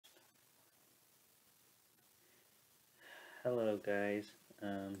Hello guys,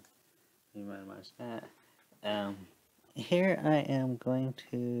 you might watch that. Here I am going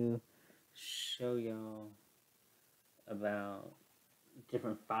to show y'all about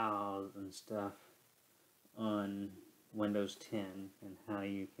different files and stuff on Windows 10 and how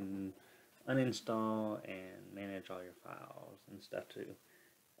you can uninstall and manage all your files and stuff too.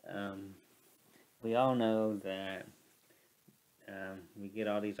 We all know that we get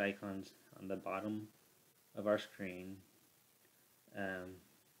all these icons on the bottom of our screen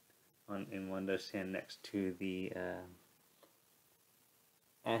in Windows 10 next to the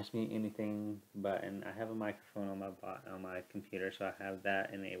Ask Me Anything button. I have a microphone on my computer, so I have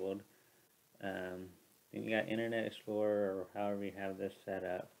that enabled. Then you got Internet Explorer, or however you have this set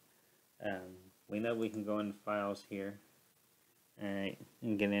up. We know we can go into Files here and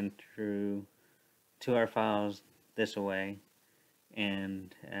get in through to our files this way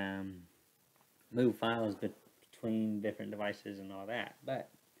and move files between different devices and all that. But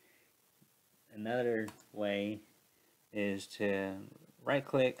another way is to right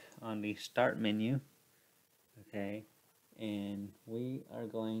click on the start menu, okay, and we are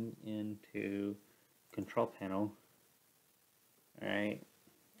going into control panel. Alright,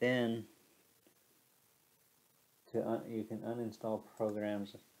 then you can uninstall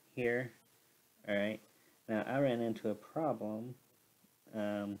programs here. Alright, now I ran into a problem.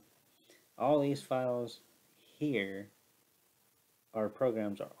 All these files here, our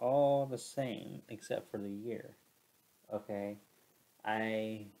programs are all the same except for the year. Okay,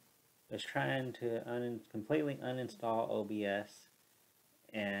 I was trying to completely uninstall OBS,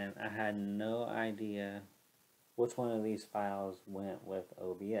 and I had no idea which one of these files went with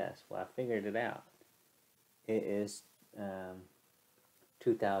OBS. Well, I figured it out. It is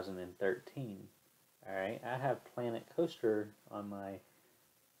 2013. Alright, I have Planet Coaster on my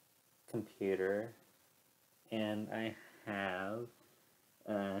computer, and I have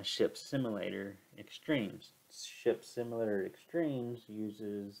Ship Simulator Extremes. Ship Simulator Extremes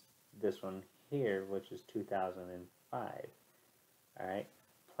uses this one here, which is 2005. Alright,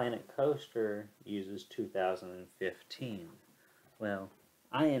 Planet Coaster uses 2015. Well,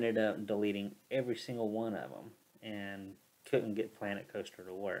 I ended up deleting every single one of them and couldn't get Planet Coaster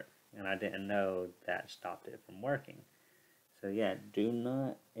to work, and I didn't know that stopped it from working. So yeah, do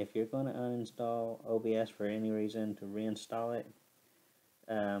not, if you're going to uninstall OBS for any reason to reinstall it,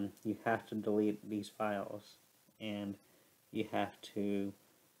 you have to delete these files, and you have to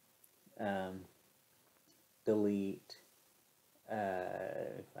delete,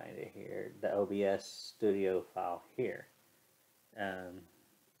 find it here, the OBS studio file here.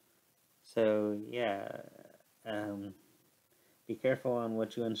 So yeah, be careful on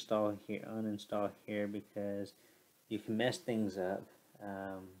what you install here, uninstall here, because you can mess things up.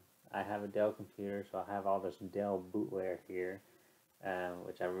 I have a Dell computer, so I have all this Dell bootware here,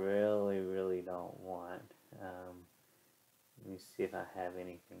 which I really don't want. Let me see if I have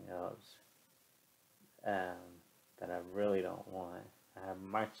anything else that I really don't want. I have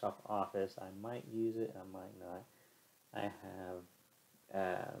Microsoft Office. I might use it, I might not. I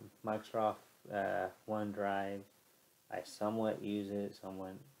have Microsoft OneDrive. I somewhat use it,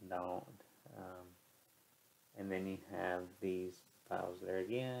 somewhat don't. And then you have these files there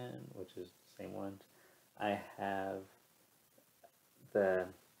again, which is the same ones. I have the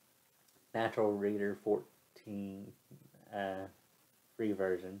Natural Reader 14 free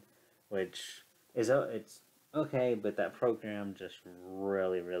version, which is it's okay, but that program just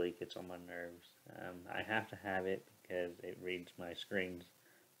really gets on my nerves. I have to have it because it reads my screens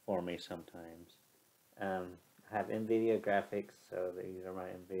for me sometimes. I have NVIDIA graphics, so these are my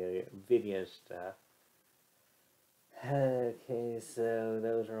NVIDIA stuff. Okay, so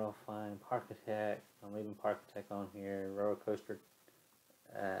those are all fine. Parkitect, I'm leaving Parkitect on here. Roller Coaster,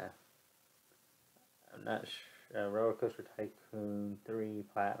 I'm not sure. Roller Coaster Tycoon 3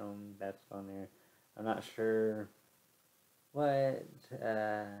 Platinum, that's on there. I'm not sure what.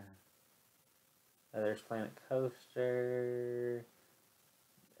 There's Planet Coaster.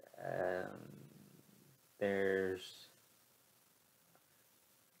 There's,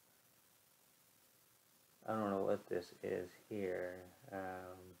 I don't know what this is here.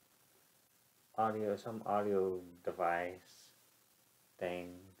 Some audio device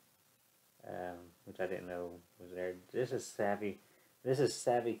thing, which I didn't know was there. This is Savvy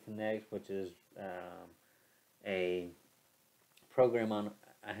Connect, which is a program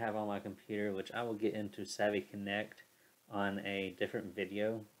I have on my computer, which I will get into Savvy Connect on a different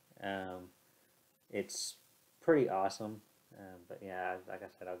video. It's pretty awesome, but yeah, like I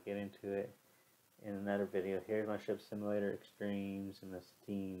said, I'll get into it in another video. Here's my Ship Simulator Extremes and the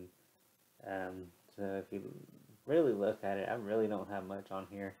Steam if you really look at it, I really don't have much on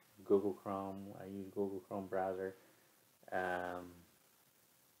here. Google Chrome, I use Google Chrome browser. So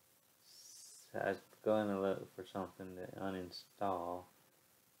I was going to look for something to uninstall,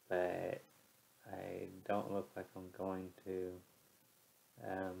 but I don't look like I'm going to.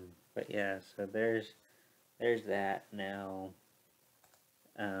 But yeah, so there's that now.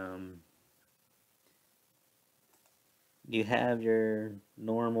 You have your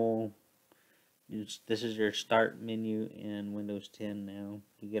normal. This is your start menu in Windows 10 now.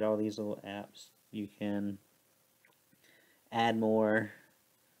 You get all these little apps. You can add more,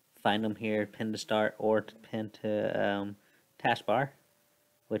 find them here, pin to start or to pin to taskbar,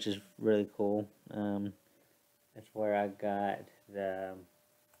 which is really cool. That's where I got the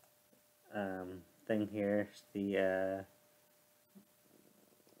thing here. It's the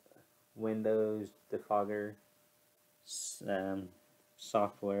Windows defogger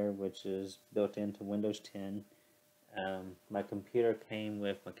software, which is built into Windows 10. My computer came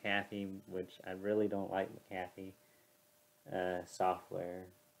with McAfee, which I really don't like McAfee software.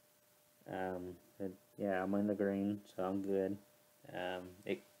 But yeah, I'm in the green, so I'm good.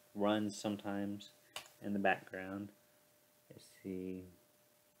 It runs sometimes in the background. Let's see.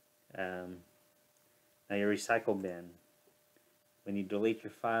 Now your recycle bin. When you delete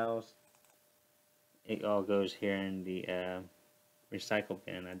your files, it all goes here in the recycle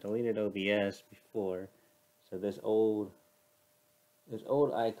bin. I deleted OBS before, so this old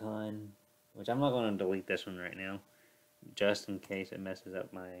icon, which I'm not going to delete this one right now, just in case it messes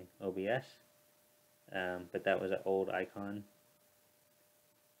up my OBS. But that was an old icon.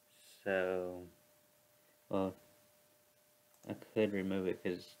 So, well, I could remove it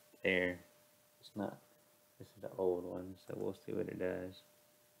because it's there. It's not. This is the old one, so we'll see what it does.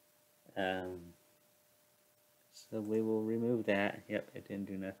 So we will remove that. Yep, it didn't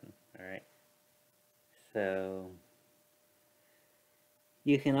do nothing. Alright. So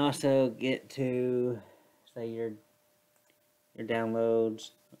you can also get to, say, your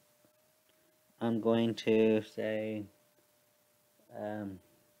downloads. I'm going to say, I'm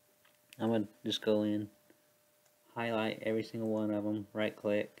going to just go in, highlight every single one of them, right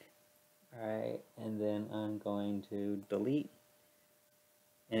click, alright, and then I'm going to delete,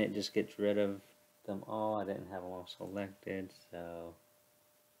 and it just gets rid of them all. I didn't have them all selected, so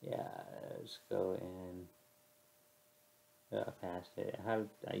yeah, let's go in. Past it.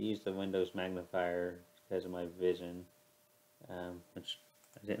 I used the Windows magnifier because of my vision, which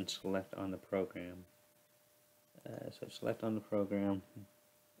I didn't select on the program. So select on the program,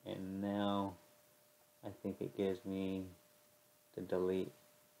 and now I think it gives me to delete.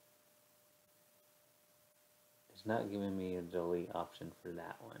 It's not giving me a delete option for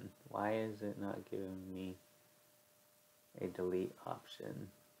that one. Why is it not giving me a delete option?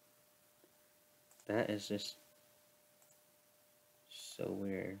 That is just so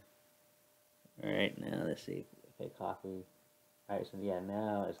weird. Alright, now let's see. Okay, copy. Alright, so yeah,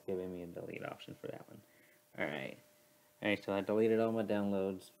 now it's giving me a delete option for that one. Alright. Alright, so I deleted all my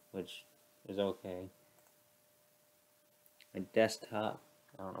downloads, which is okay. My desktop,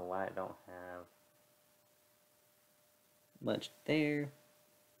 I don't know why I don't have much there,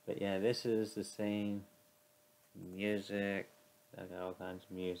 but yeah, this is the same. Music, I got all kinds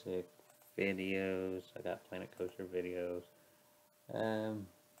of music, videos, I got Planet Coaster videos,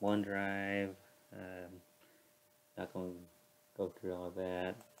 OneDrive, not going to go through all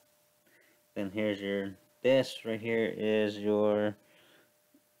that. Then here's this right here is your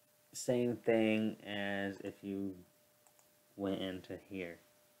same thing as if you went into here,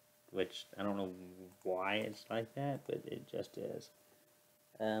 which I don't know why it's like that, but it just is.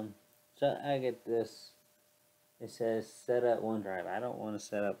 So I get this. It says set up OneDrive. I don't want to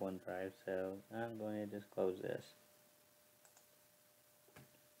set up OneDrive, so I'm going to just close this.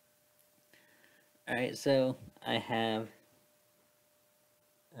 Alright, so I have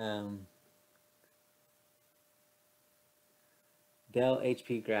Dell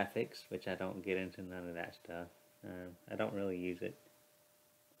HP graphics, which I don't get into none of that stuff. I don't really use it.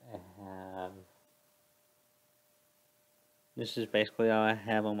 I have. This is basically all I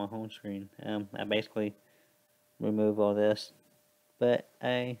have on my home screen. I basically remove all this, but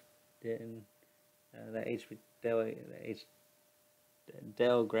I didn't. The HP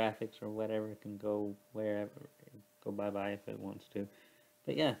Dell graphics or whatever can go wherever, go bye-bye if it wants to.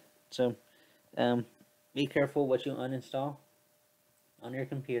 But yeah, so be careful what you uninstall on your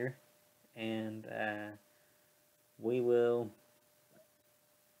computer, and we will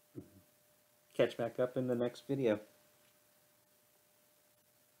catch back up in the next video.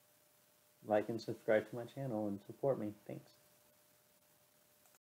 Like and subscribe to my channel and support me. Thanks.